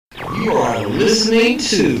You are listening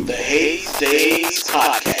to the Haze Days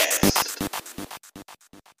Podcast.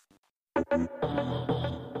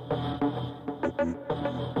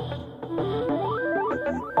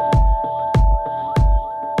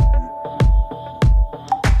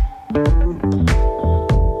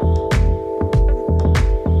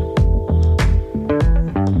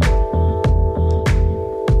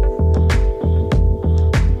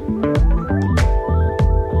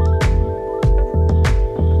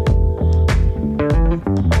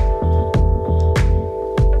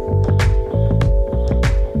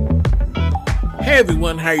 Hey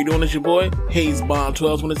everyone, how you doing? It's your boy, Haze Bond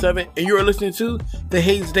 1227, and you're listening to the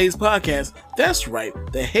Haze Days Podcast. That's right,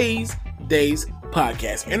 the Haze Days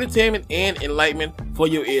Podcast. Entertainment and enlightenment for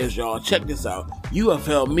your ears, y'all. Check this out. You have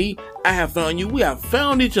found me, I have found you, we have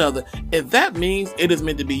found each other, and that means it is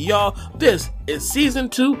meant to be y'all. This is Season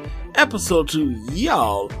 2, Episode 2.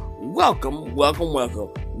 Y'all, welcome.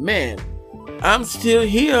 Man, I'm still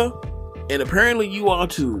here, and apparently you are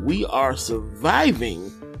too. We are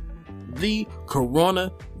surviving the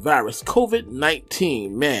coronavirus,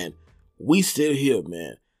 COVID-19, man. We still here,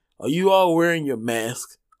 man. Are you all wearing your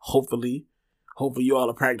mask? Hopefully you all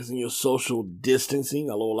are practicing your social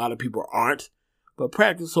distancing, although a lot of people aren't. But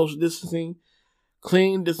practice social distancing,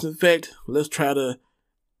 clean, disinfect. Let's try to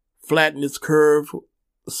flatten this curve,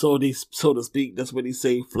 so to speak. That's what they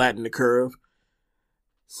say, flatten the curve.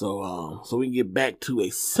 So we can get back to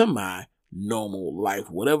a semi-normal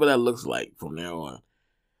life, whatever that looks like from now on.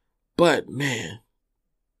 But man,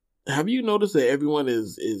 have you noticed that everyone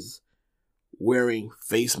is wearing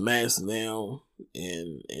face masks now?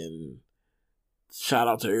 And shout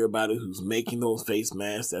out to everybody who's making those face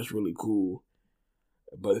masks. That's really cool.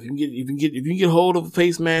 But if you can get hold of a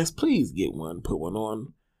face mask, please get one. Put one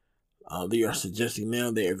on. They are suggesting now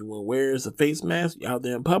that everyone wears a face mask out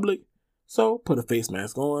there in public. So put a face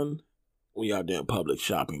mask on when you're out there in public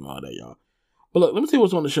shopping and all that, y'all. But look, let me tell you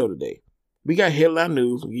what's on the show today. We got headline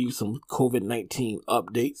news. We'll give you some COVID-19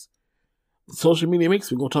 updates. The social media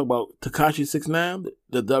mix, we're going to talk about Tekashi 6ix9ine,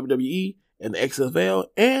 the WWE, and the XFL,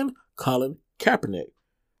 and Colin Kaepernick.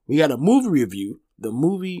 We got a movie review, the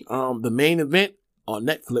main event on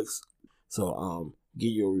Netflix. So,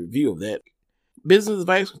 give you a review of that. Business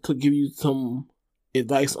advice, to give you some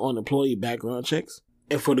advice on employee background checks.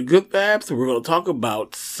 And for the good vibes, we're going to talk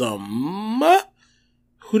about some,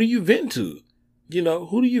 who do you vent to? You know,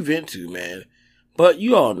 who do you vent to, man? But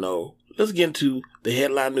you all know. Let's get into the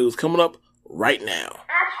headline news coming up right now.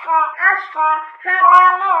 Extra,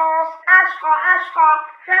 headline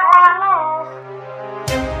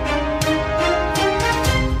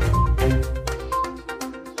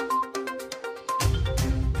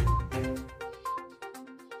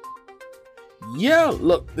news. Yeah,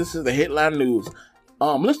 look, this is the headline news.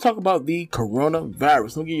 Let's talk about the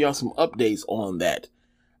coronavirus. Let me give y'all some updates on that.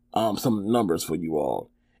 Some numbers for you all.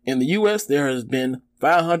 In the U.S., there has been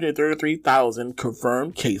 533,000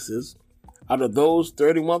 confirmed cases. Out of those,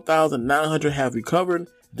 31,900 have recovered.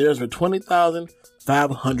 There's been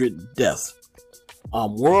 20,500 deaths.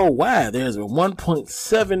 Worldwide, there's been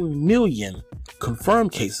 1.7 million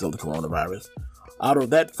confirmed cases of the coronavirus. Out of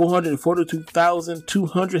that,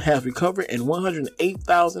 442,200 have recovered and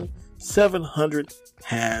 108,700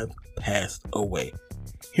 have passed away.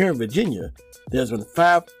 Here in Virginia, there's been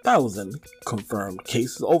 5,000 confirmed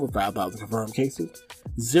cases, over 5,000 confirmed cases,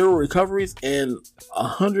 0 recoveries, and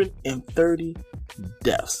 130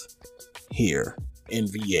 deaths here in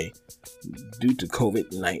VA due to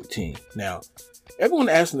COVID-19. Now, everyone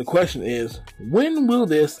asking the question is, when will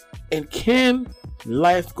this and can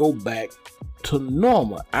life go back to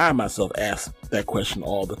normal? I myself ask that question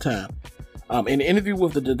all the time. In an interview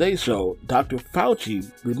with the Today Show, Dr. Fauci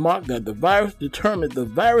remarked that the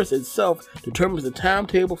virus itself determines the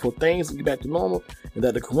timetable for things to get back to normal, and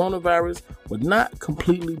that the coronavirus would not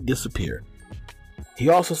completely disappear. He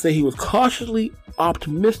also said he was cautiously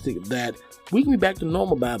optimistic that we can be back to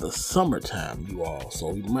normal by the summertime, you all. So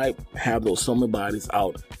we might have those summer bodies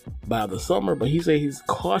out by the summer, but he said he's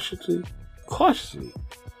cautiously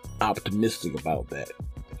optimistic about that.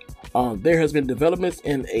 There has been developments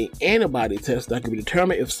in an antibody test that can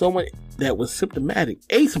determine if someone that was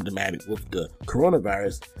asymptomatic with the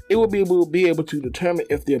coronavirus, it will be able to determine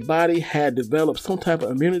if their body had developed some type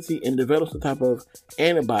of immunity and developed some type of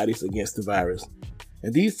antibodies against the virus.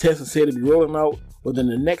 And these tests are said to be rolling out within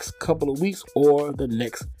the next couple of weeks or the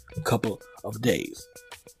next couple of days.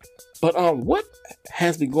 But what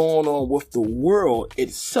has been going on with the world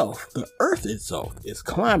itself, the earth itself, its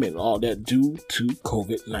climate and all that due to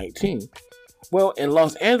COVID-19? Well, in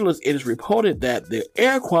Los Angeles, it is reported that the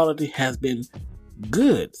air quality has been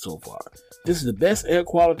good so far. This is the best air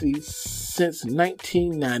quality since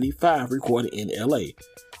 1995 recorded in LA.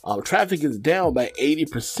 Traffic is down by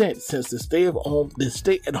 80% since the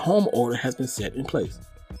stay-at-home order has been set in place.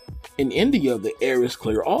 In India, the air is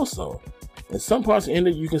clear also. In some parts of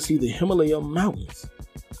India, you can see the Himalaya mountains.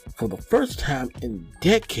 For the first time in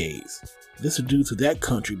decades, this is due to that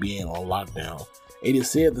country being on lockdown. It is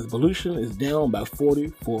said that the pollution is down by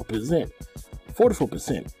 44%.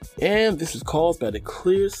 And this is caused by the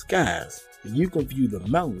clear skies. You can view the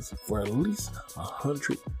mountains for at least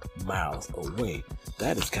 100 miles away.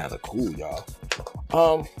 That is kind of cool, y'all.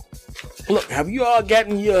 Look, have you all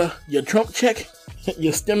gotten your Trump check?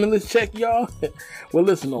 Your stimulus check, y'all? Well,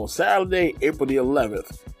 listen, on Saturday, April the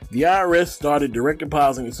 11th, the IRS started direct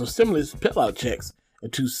depositing some stimulus bailout checks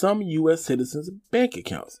into some U.S. citizens' bank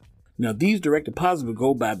accounts. Now, these direct deposits will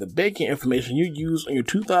go by the banking information you used on your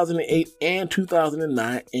 2008 and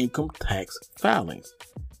 2009 income tax filings.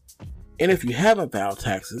 And if you haven't filed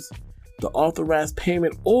taxes, the authorized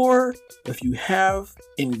payment, or if you have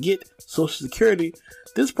and get Social Security,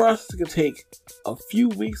 this process can take a few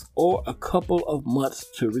weeks or a couple of months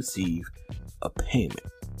to receive a payment.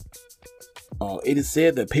 It is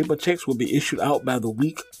said that paper checks will be issued out by the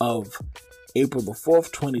week of April the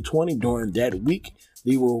 4th, 2020. During that week,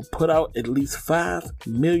 they will put out at least 5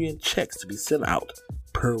 million checks to be sent out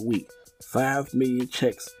per week. 5 million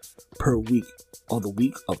checks per week on the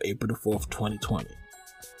week of April the 4th, 2020.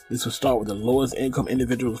 This will start with the lowest income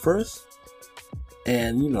individuals first,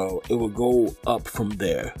 and it will go up from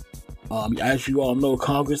there. As you all know,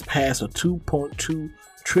 Congress passed a $2.2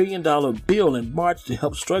 trillion bill in March to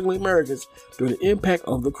help struggling Americans during the impact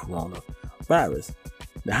of the coronavirus.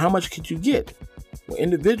 Now, how much could you get? Well,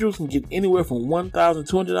 individuals can get anywhere from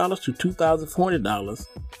 $1,200 to $2,400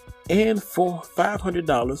 and for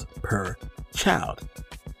 $500 per child.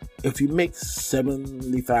 If you make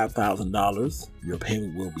 $75,000, your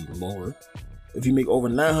payment will be lower. If you make over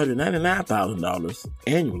 $999,000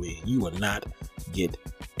 annually, you will not get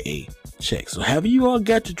a check. So have you all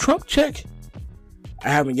got your Trump check? I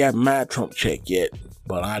haven't got my Trump check yet,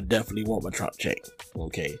 but I definitely want my Trump check.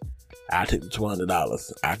 Okay, I'll take the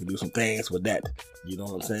 $200. I can do some things with that. You know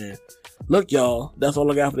what I'm saying? Look, y'all, that's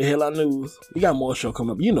all I got for the headline news. We got more show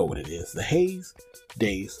coming up. You know what it is. The Hayes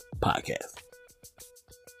Days Podcast.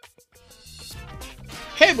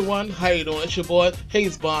 Hey everyone, how you doing? It's your boy,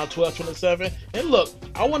 Hayes Bond 1227. And look,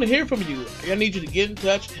 I want to hear from you. I need you to get in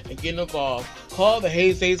touch and get involved. Call the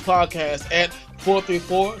Hayes Days Podcast at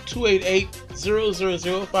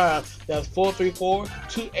 434-288-0005. That's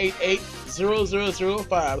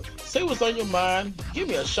 434-288-0005. Say what's on your mind. Give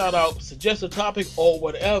me a shout out, suggest a topic, or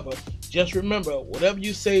whatever. Just remember, whatever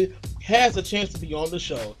you say has a chance to be on the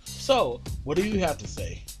show. So, what do you have to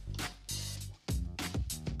say?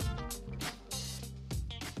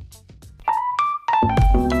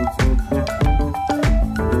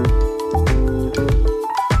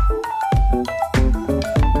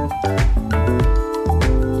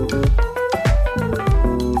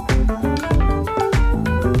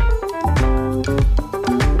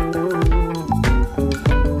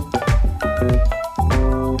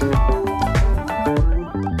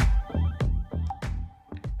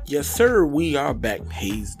 Yes, sir, we are back.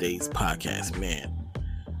 Hayes Days Podcast, man.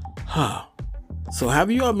 So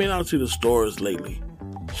have you all been out to the stores lately,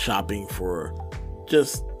 shopping for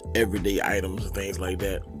just everyday items and things like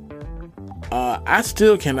that? I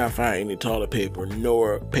still cannot find any toilet paper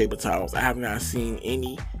nor paper towels. I have not seen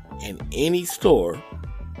any in any store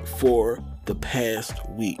for the past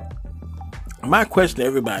week. My question to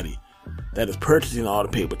everybody that is purchasing all the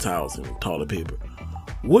paper towels and toilet paper,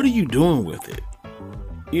 what are you doing with it?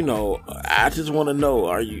 I just want to know,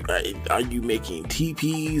 are you making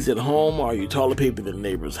TPs at home? Are you toilet paper in the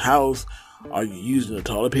neighbor's house? Are you using the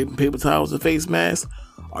toilet paper and paper towels and face masks?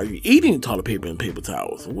 Are you eating toilet paper and paper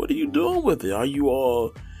towels? What are you doing with it? Are you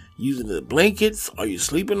all using the blankets? Are you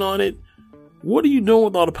sleeping on it? What are you doing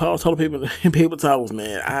with all the toilet paper and paper towels,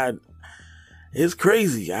 man? It's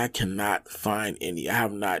crazy. I cannot find any. I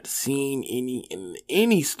have not seen any in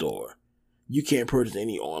any store. You can't purchase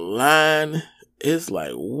any online. It's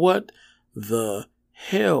like, what the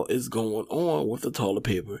hell is going on with the toilet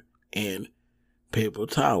paper and paper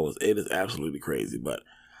towels? It is absolutely crazy, but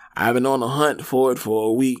I've been on a hunt for it for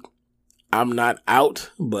a week. I'm not out,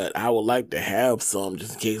 but I would like to have some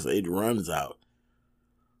just in case it runs out.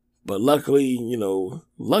 But luckily,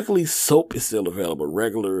 soap is still available.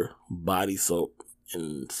 Regular body soap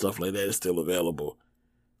and stuff like that is still available.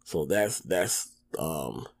 So that's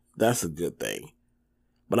a good thing.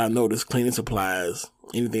 But I know this cleaning supplies,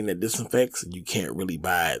 anything that disinfects, you can't really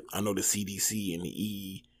buy it. I know the CDC and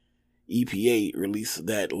the EPA released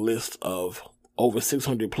that list of over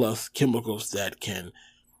 600 plus chemicals that can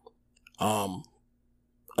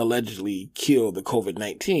allegedly kill the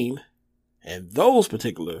COVID-19, and those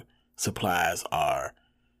particular supplies are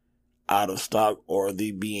out of stock or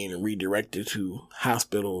they being redirected to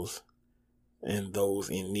hospitals and those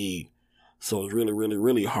in need. So it's really, really,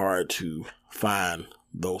 really hard to find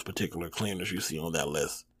those particular cleaners you see on that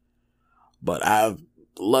list. But I've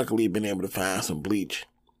luckily been able to find some bleach.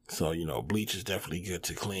 So, bleach is definitely good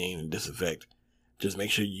to clean and disinfect. Just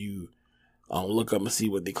make sure you look up and see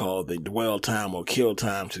what they call the dwell time or kill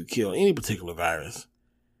time to kill any particular virus.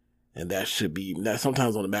 And that should be, that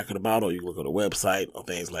sometimes on the back of the bottle, you look at the website or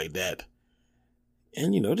things like that.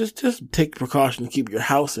 And, just take precautions to keep your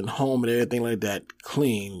house and home and everything like that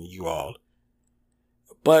clean, you all.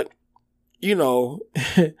 But,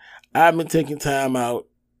 I've been taking time out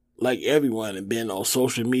like everyone and been on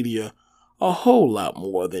social media a whole lot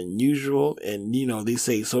more than usual. And, they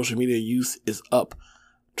say social media use is up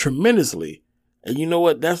tremendously. And you know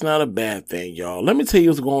what? That's not a bad thing, y'all. Let me tell you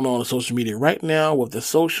what's going on social media right now with the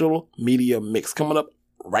social media mix coming up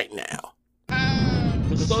right now.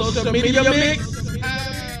 The social media mix.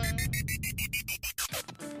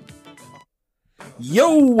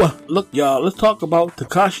 Yo, look, y'all, let's talk about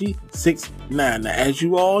Tekashi 6ix9ine. Now, as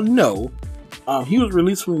you all know, he was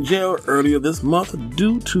released from jail earlier this month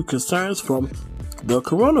due to concerns from the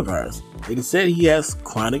coronavirus. It said he has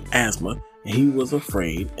chronic asthma, and he was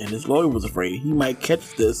afraid, and his lawyer was afraid he might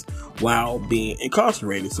catch this while being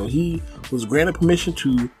incarcerated. So he was granted permission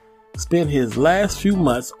to spend his last few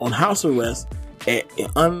months on house arrest at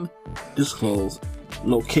an undisclosed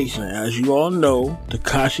location. As you all know,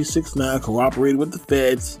 Tekashi 6ix9ine cooperated with the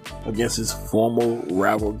feds against his former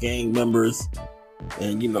rival gang members,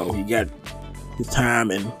 and he got his time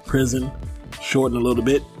in prison shortened a little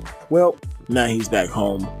bit. Well, now he's back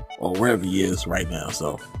home or wherever he is right now.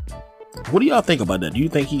 So what do y'all think about that? Do you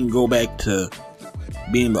think he can go back to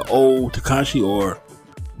being the old Tekashi, or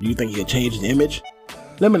do you think he'll change his image?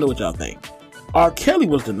 Let me know what y'all think. R. Kelly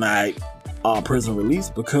was denied prison release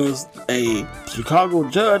because a Chicago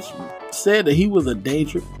judge said that he was a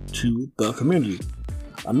danger to the community.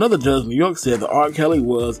 Another judge in New York said that R. Kelly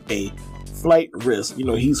was a flight risk.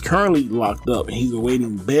 He's currently locked up and he's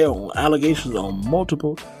awaiting bail on allegations on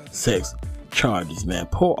multiple sex charges, man.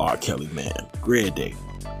 Poor R. Kelly, man. Great day.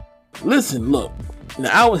 Listen, look.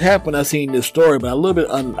 Now, I was happy when I seen this story, but I was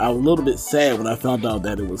a little bit sad when I found out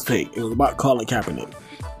that it was fake. It was about Colin Kaepernick.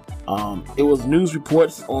 It was news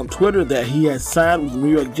reports on Twitter that he had signed with the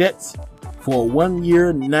New York Jets for a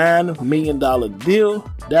 1-year, $9 million deal.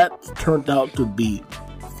 That turned out to be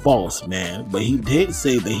false, man. But he did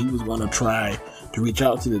say that he was going to try to reach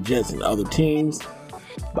out to the Jets and other teams.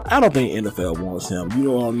 But I don't think NFL wants him.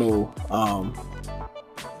 You all know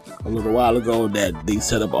a little while ago that they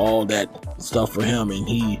set up all that stuff for him, and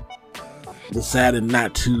he decided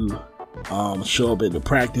not to show up at the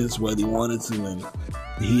practice where he wanted to, and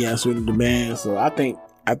he has certain demands. So I think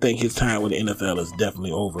his time with the NFL is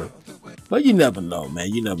definitely over. But you never know,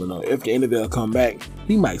 man. You never know. If the NFL come back,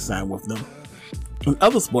 he might sign with them. In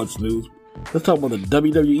other sports news, let's talk about the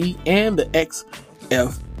WWE and the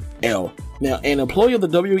XFL. Now, an employee of the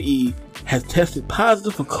WWE has tested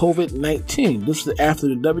positive for COVID-19. This is after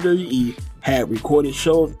the WWE had recorded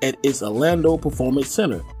shows at its Orlando Performance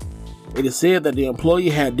Center. It is said that the employee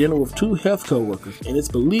had dinner with 2 healthcare workers, and it's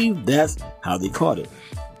believed that's how they caught it.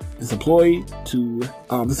 This employee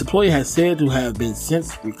has said to have been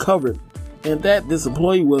since recovered, and that this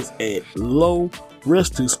employee was at low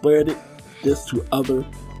risk to spread this to other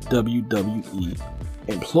WWE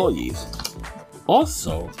employees.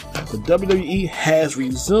 Also, the WWE has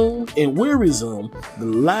resumed and will resume the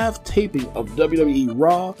live taping of WWE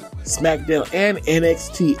Raw, SmackDown, and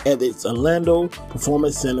NXT at its Orlando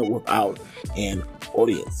Performance Center without an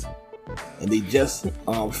audience. And they just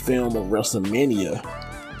filmed WrestleMania,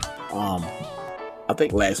 I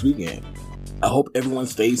think last weekend. I hope everyone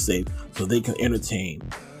stays safe so they can entertain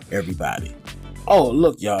everybody. Oh,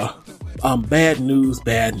 look, y'all. Bad news.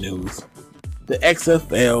 The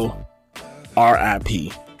XFL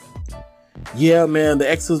RIP. Yeah, man, the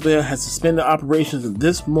XFL has suspended operations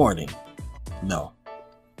this morning. No.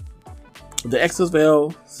 The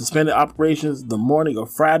XFL suspended operations the morning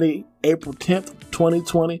of Friday, April 10th,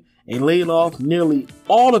 2020, and laid off nearly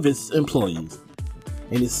all of its employees.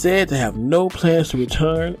 And it's said to have no plans to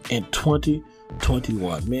return in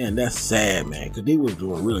 2021. Man, that's sad, man, because they were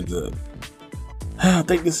doing really good. I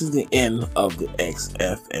think this is the end of the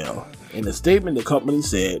XFL. In a statement, the company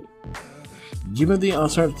said, Given the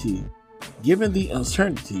uncertainty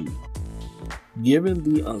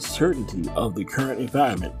of the current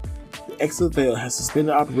environment, XFL has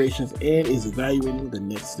suspended operations and is evaluating the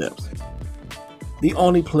next steps. They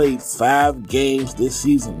only played 5 games this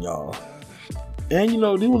season, y'all. And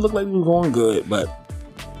they would look like they were going good, but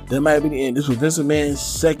that might be the end. This was Vince McMahon's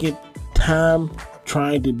second time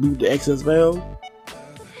trying to boot the XFL.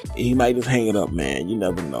 He might just hang it up, man. You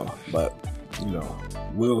never know. But,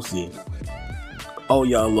 we'll see. Oh,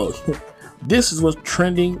 y'all, look. This is what's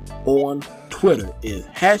trending on Twitter is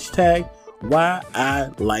hashtag why I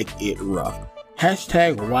like it rough.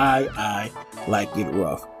 Hashtag why I like it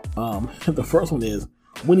rough. The first one is,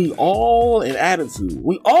 we need all an attitude.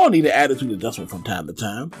 We all need an attitude adjustment from time to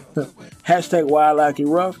time. Hashtag why I like it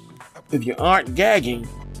rough. If you aren't gagging,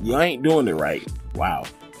 you ain't doing it right. Wow.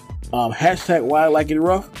 Hashtag why I like it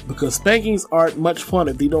rough. Because spankings aren't much fun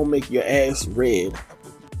if they don't make your ass red.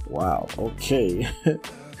 Wow. Okay.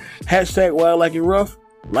 Hashtag why I like it rough.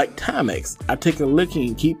 Like Timex, I take a licking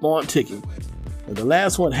and keep on ticking. And the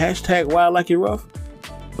last one, hashtag why I like it rough.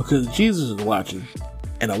 Because Jesus is watching.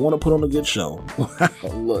 And I want to put on a good show.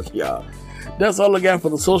 Look, y'all. That's all I got for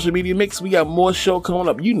the social media mix. We got more show coming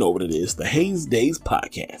up. You know what it is. The Hayes Days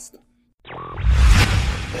Podcast.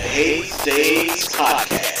 The Hayes Days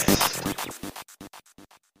Podcast.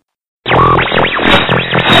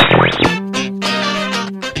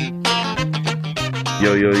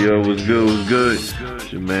 Yo, what's good?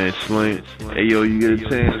 It's your man Slink. Hey, yo, you get a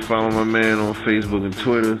chance, follow my man on Facebook and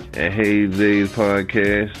Twitter at Hayes Days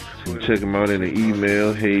Podcast. Check him out in the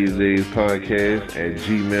email,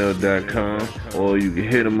 hayesdayspodcast@gmail.com. Or you can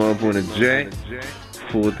hit him up on the jack,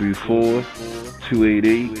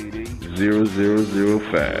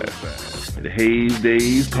 434-288-0005. The Hayes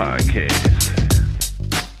Days Podcast.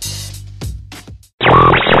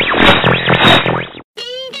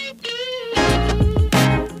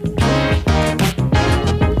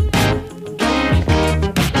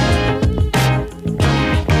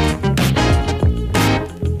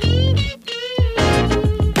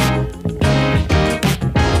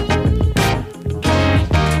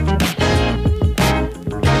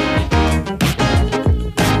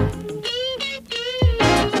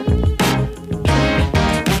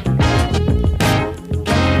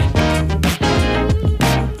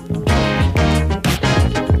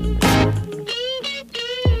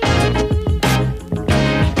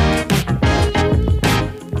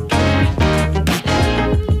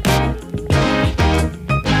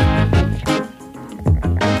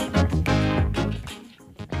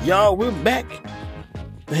 Y'all, we're back.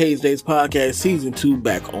 The Hayes Days Podcast Season 2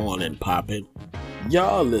 back on and popping.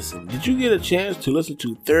 Y'all, listen, did you get a chance to listen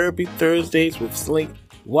to Therapy Thursdays with Slink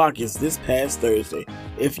Watkins this past Thursday?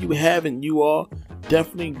 If you haven't, you all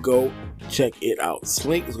definitely go check it out.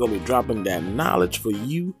 Slink is going to be dropping that knowledge for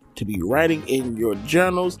you to be writing in your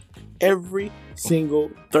journals every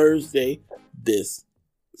single Thursday this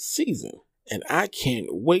season. And I can't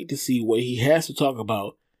wait to see what he has to talk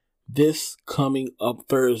about this coming up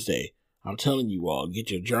Thursday. I'm telling you all, get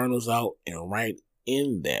your journals out and write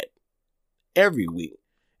in that every week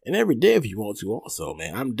and every day if you want to also,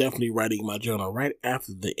 man. I'm definitely writing my journal right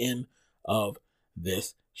after the end of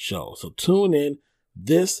this show. So tune in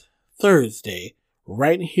this Thursday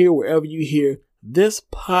right here wherever you hear this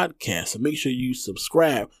podcast. So make sure you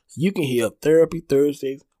subscribe so you can hear Therapy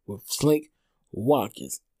Thursdays with Slink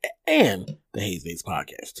Watkins and the Hayes Days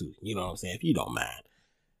Podcast too. You know what I'm saying? If you don't mind.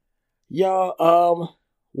 Y'all,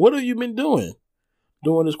 what have you been doing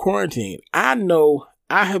during this quarantine? I know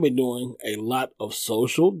I have been doing a lot of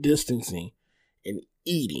social distancing and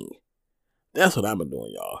eating. That's what I've been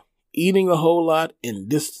doing, y'all. Eating a whole lot and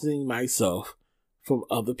distancing myself from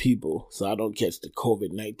other people so I don't catch the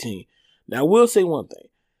COVID-19. Now, I will say one thing.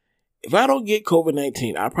 If I don't get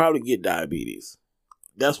COVID-19, I'll probably get diabetes.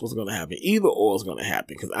 That's what's going to happen. Either or is going to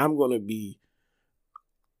happen because I'm going to be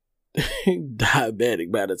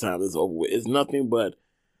diabetic by the time it's over with. It's nothing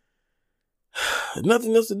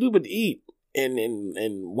else to do but eat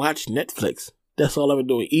and watch Netflix. That's all I've been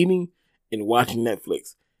doing, eating and watching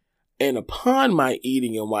Netflix. And upon my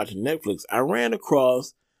eating and watching Netflix, I ran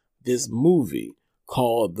across this movie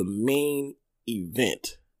called The Main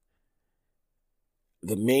Event.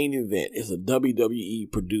 The Main Event is a WWE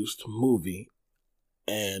produced movie.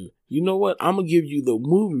 And you know what? I'm going to give you the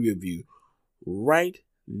movie review right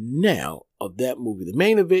now of that movie. The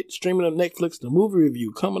Main Event, streaming on Netflix. The movie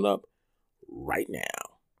review coming up right now.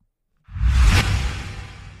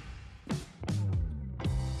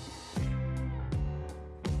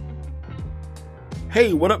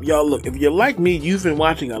 Hey, what up, y'all? Look, if you're like me, you've been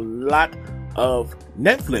watching a lot of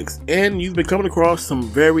Netflix and you've been coming across some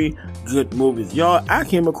very good movies. Y'all, I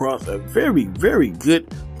came across a very, very good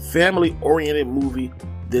family-oriented movie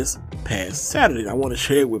this past Saturday. I want to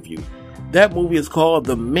share it with you. That movie is called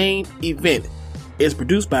The Main Event. It's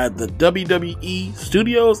produced by the WWE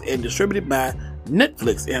Studios and distributed by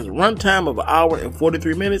Netflix. It has a runtime of 1 hour and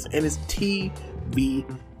 43 minutes and it's TVG.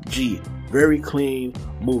 Very clean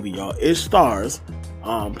movie, y'all. It stars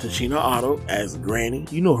Tashina Otto as Granny.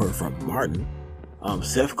 You know her from Martin.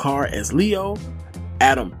 Seth Carr as Leo.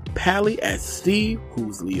 Adam Pally as Steve,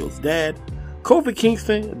 who's Leo's dad. Kofi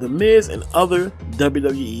Kingston, The Miz, and other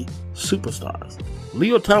WWE superstars.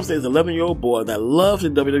 Leo Thompson is an 11-year-old boy that loves the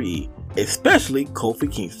WWE, especially Kofi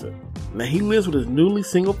Kingston. Now he lives with his newly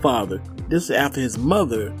single father. This is after his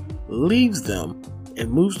mother leaves them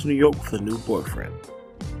and moves to New York with a new boyfriend.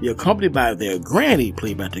 They're accompanied by their granny,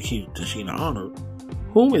 played by Tashina Otto,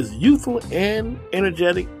 whom is youthful and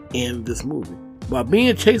energetic in this movie. While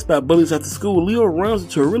being chased by bullies after school, Leo runs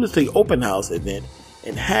into a real estate open house event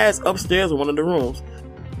and hides upstairs in one of the rooms.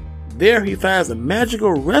 There he finds a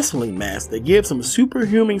magical wrestling mask that gives him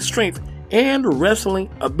superhuman strength and wrestling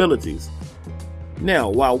abilities. Now,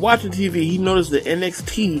 while watching TV, he noticed that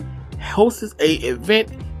NXT hosts an event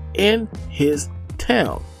in his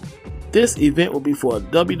town. This event will be for a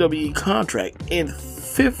WWE contract and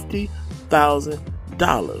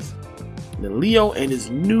 $50,000. Now, Leo and his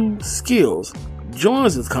new skills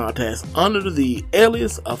joins this contest under the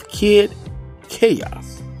alias of Kid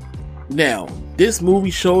Chaos. Now, this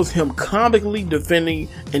movie shows him comically defending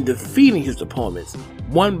and defeating his opponents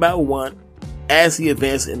one by one as he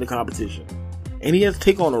advances in the competition. And he has to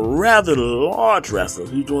take on a rather large wrestler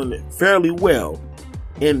who's doing it fairly well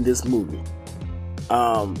in this movie.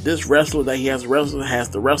 This wrestler that he has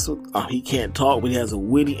to wrestle. He can't talk, but he has a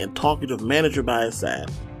witty and talkative manager by his side.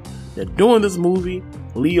 Now, during this movie,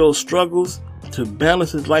 Leo struggles to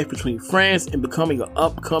balance his life between friends and becoming an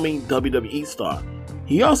upcoming WWE star.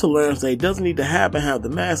 He also learns that he doesn't need to hide behind the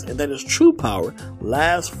mask and that his true power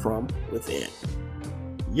lies from within.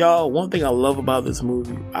 Y'all, one thing I love about this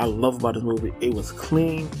movie, it was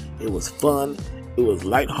clean, it was fun, it was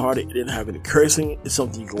lighthearted, it didn't have any cursing. It's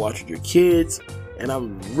something you can watch with your kids, and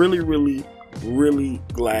I'm really, really, really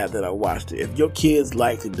glad that I watched it. If your kids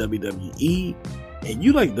like the WWE and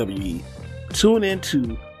you like WWE, tune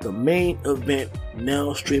into The Main Event,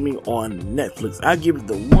 now streaming on Netflix. I give it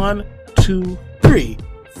the 1, 2, 3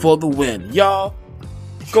 for the win. Y'all,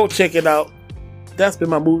 go check it out. That's been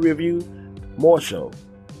my movie review. More show.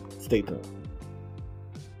 Stay tuned.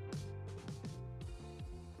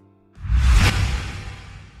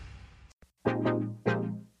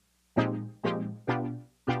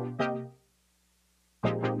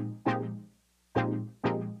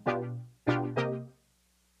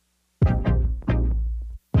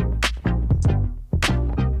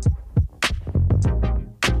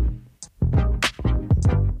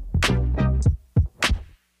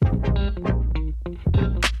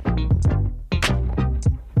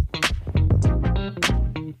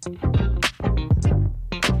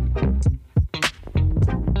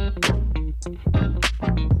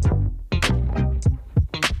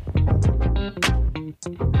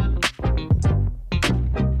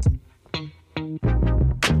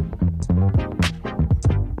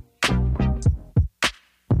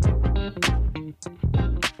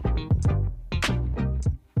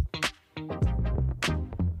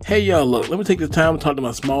 Hey y'all, look, let me take this time to talk to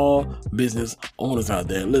my small business owners out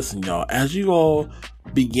there. Listen, y'all, as you all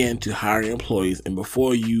begin to hire employees and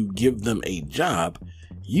before you give them a job,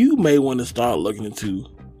 you may want to start looking into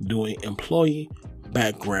doing employee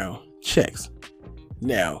background checks.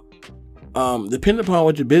 Now, depending upon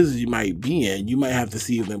what your business you might be in, you might have to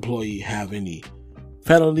see if the employee have any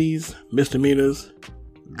felonies, misdemeanors,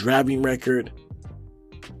 driving record,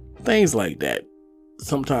 things like that.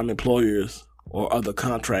 Sometimes employers or other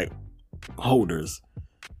contract holders,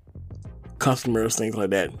 customers, things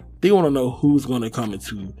like that, they want to know who's going to come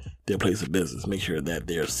into their place of business, make sure that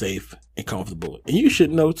they're safe and comfortable. And you should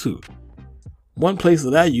know too. One place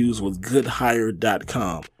that I used was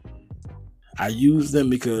goodhire.com. I use them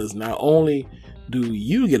because not only do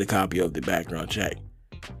you get a copy of the background check,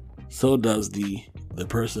 so does the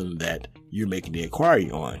person that you're making the inquiry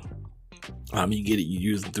on. You get it, you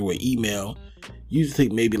use it through an email. Usually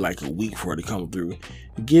take maybe like a week for it to come through.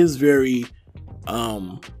 It gives very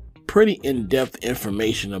pretty in-depth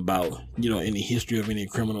information about, any history of any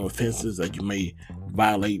criminal offenses that you may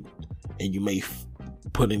violate, and you may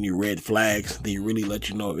put any red flags. They really let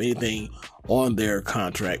you know if anything on their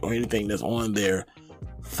contract or anything that's on their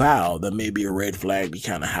file that may be a red flag. They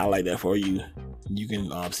kind of highlight that for you. You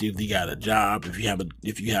can see if they got a job. If you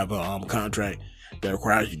have a contract that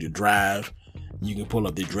requires you to drive, you can pull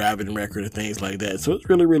up the driving record and things like that. So it's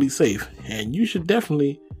really, really safe. And you should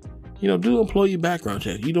definitely, do employee background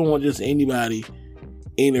checks. You don't want just anybody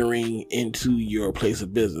entering into your place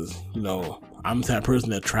of business. I'm the type of person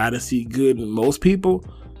that try to see good in most people,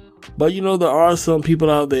 but there are some people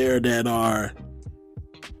out there that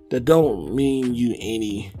don't mean you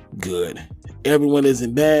any good. Everyone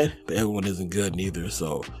isn't bad, but everyone isn't good neither.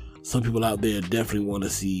 So some people out there definitely want to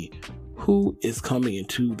see who is coming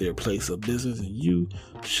into their place of business, and you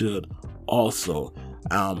should also.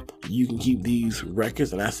 You can keep these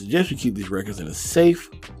records, and I suggest you keep these records in a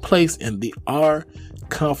safe place, and they are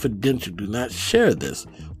confidential. Do not share this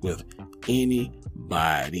with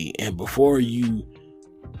anybody. And before you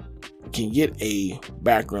can get a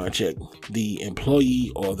background check, the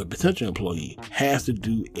employee or the potential employee has to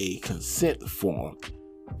do a consent form,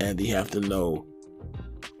 and they have to know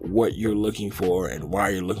what you're looking for and why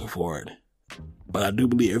you're looking for it. But I do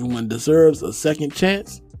believe everyone deserves a second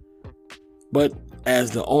chance. But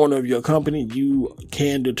as the owner of your company, you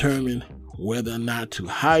can determine whether or not to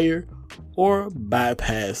hire or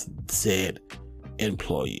bypass said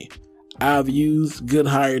employee. I've used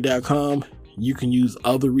goodhire.com. You can use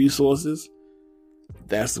other resources.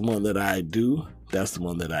 That's the one that I do. That's the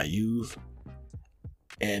one that I use.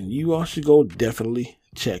 And you all should go definitely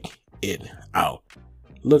check it out.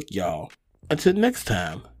 Look, y'all, until next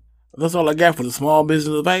time, that's all I got for the small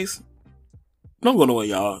business advice. Don't go nowhere,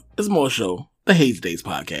 y'all. It's more show, the Hayes Days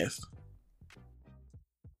Podcast.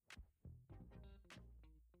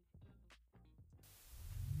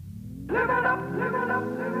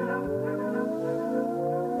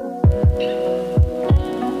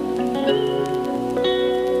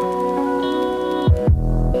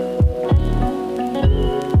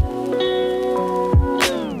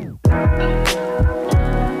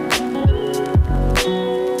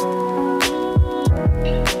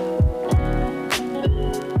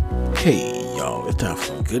 Hey, y'all, it's time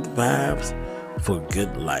for good vibes for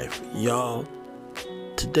good life. Y'all,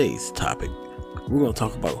 today's topic, we're going to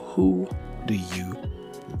talk about who do you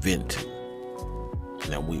vent to.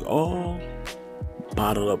 Now, we all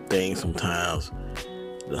bottle up things sometimes.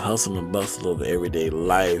 The hustle and bustle of everyday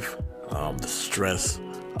life, the stress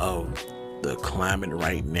of the climate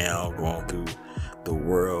right now going through the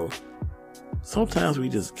world. Sometimes we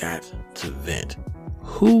just got to vent.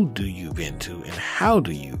 Who do you vent to, and how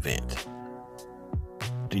do you vent?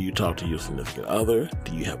 Do you talk to your significant other?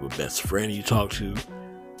 Do you have a best friend you talk to?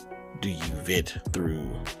 Do you vent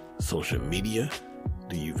through social media?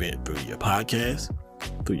 Do you vent through your podcast?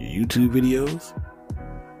 Through your YouTube videos?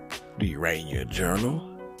 Do you write in your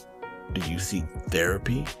journal? Do you seek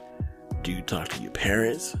therapy? Do you talk to your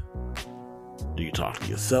parents? Do you talk to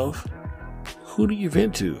yourself? Who do you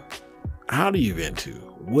vent to? How do you vent to?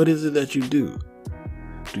 What is it that you do?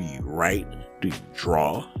 Do you write? Do you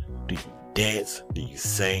draw? Do you dance? Do you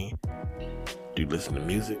sing? Do you listen to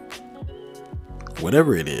music?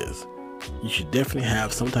 Whatever it is, you should definitely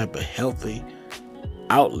have some type of healthy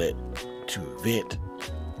outlet to vent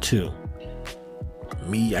to.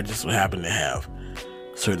 Me, I just so happen to have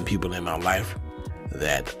certain people in my life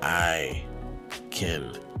that I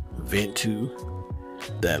can vent to,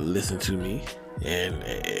 that listen to me and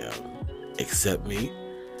accept me.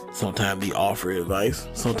 Sometimes they offer advice.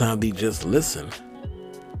 Sometimes they just listen.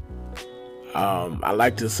 I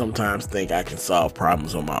like to sometimes think I can solve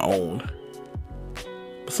problems on my own.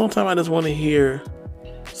 But sometimes I just want to hear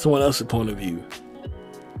someone else's point of view.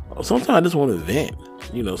 Or sometimes I just want to vent.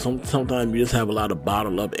 Sometimes you just have a lot of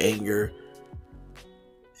bottled up anger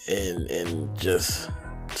and just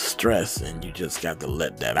stress, and you just got to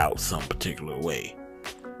let that out some particular way.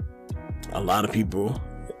 A lot of people,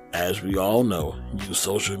 as we all know, use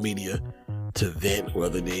social media to vent,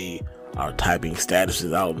 whether they are typing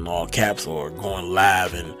statuses out in all caps or going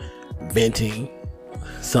live and venting.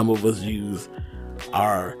 Some of us use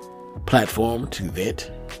our platform to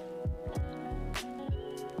vent.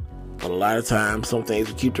 But a lot of times, some things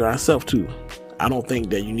we keep to ourselves too. I don't think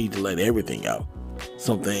that you need to let everything out.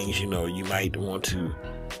 Some things, you might want to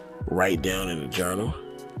write down in a journal.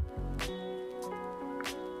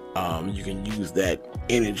 You can use that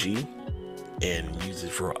energy and use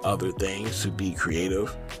it for other things to be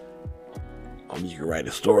creative. You can write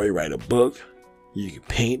a story, write a book. You can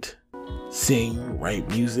paint, sing, write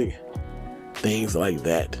music, things like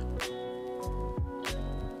that.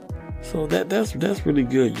 So that's really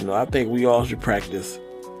good. I think we all should practice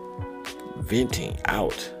venting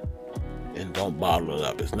out and don't bottle it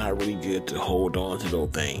up. It's not really good to hold on to those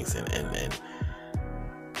things and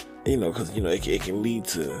because it can lead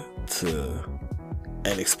to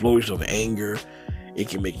an explosion of anger. It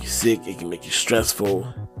can make you sick. It can make you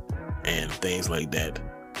stressful and things like that.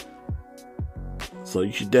 So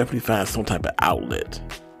you should definitely find some type of outlet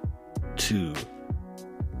to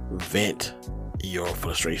vent your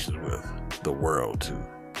frustrations with the world too.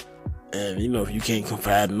 And if you can't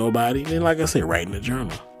confide in nobody, then like I said, write in a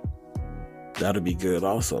journal. That'll be good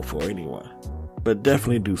also for anyone. But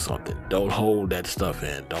definitely do something. Don't hold that stuff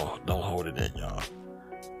in. Don't hold it in, y'all.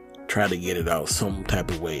 Try to get it out some type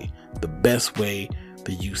of way. The best way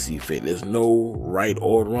that you see fit. There's no right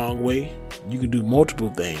or wrong way. You can do multiple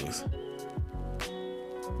things.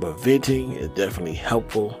 But venting is definitely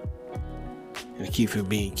helpful and keep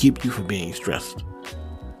you from being stressed.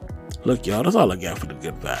 Look, y'all, that's all I got for the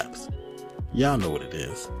good vibes. Y'all know what it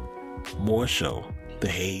is. More show, the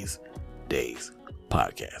Hayes Days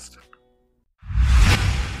Podcast.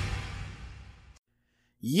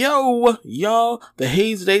 Yo, y'all, the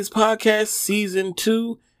Hayes Days Podcast Season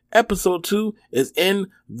 2, Episode 2 is in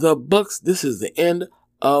the books. This is the end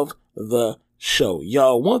of the show.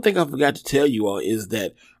 Y'all, one thing I forgot to tell you all is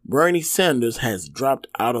that Bernie Sanders has dropped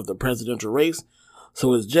out of the presidential race.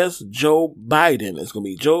 So it's just Joe Biden. It's going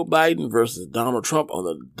to be Joe Biden versus Donald Trump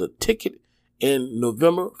on the ticket in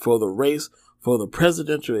November for the race for the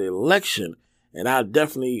presidential election. And I'll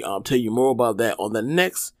definitely tell you more about that on the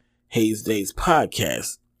next Hayes Days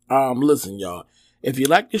Podcast. Listen, y'all, if you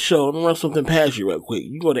like the show, I'm going to run something past you real quick.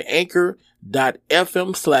 You go to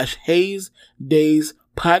anchor.fm/Hayes Days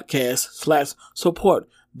Podcast/support.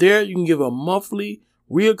 There you can give a monthly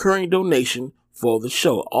reoccurring donation for the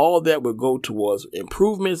show. All that will go towards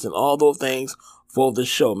improvements and all those things for the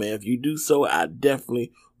show, man. If you do so, I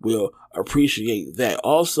definitely will appreciate that.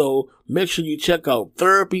 Also, make sure you check out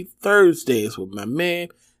Therapy Thursdays with my man,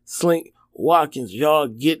 Slink Watkins. Y'all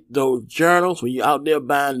get those journals when you're out there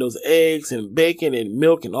buying those eggs and bacon and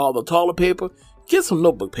milk and all the toilet paper. Get some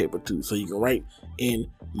notebook paper too so you can write in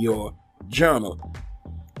your journal.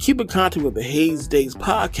 Keep in contact with the Hayes Days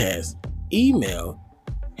Podcast. Email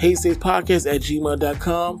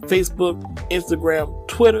HayesDaysPodcast@gmail.com. Facebook, Instagram,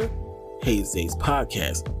 Twitter, Hayes Days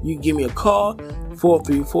Podcast. You can give me a call,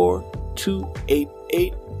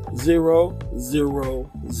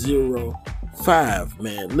 434-288-0005.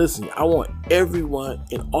 Man, listen, I want everyone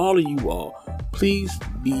and all of you all, please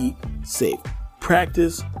be safe.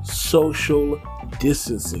 Practice social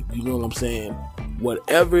distancing. You know what I'm saying?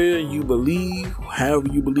 Whatever you believe, however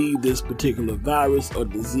you believe this particular virus or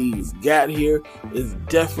disease got here is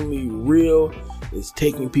definitely real. It's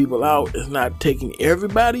taking people out. It's not taking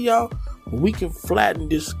everybody out. But we can flatten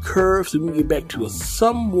this curve so we can get back to a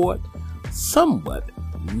somewhat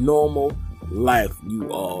normal life, you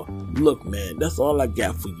all. Look, man, that's all I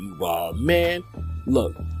got for you all, man.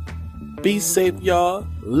 Look, be safe, y'all.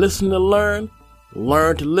 Listen to learn.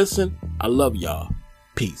 Learn to listen. I love y'all.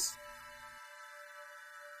 Peace.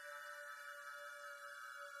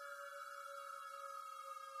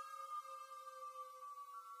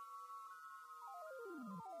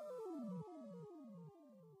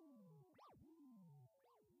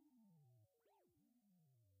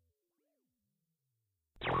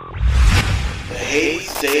 The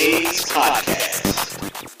Hayes Days Podcast.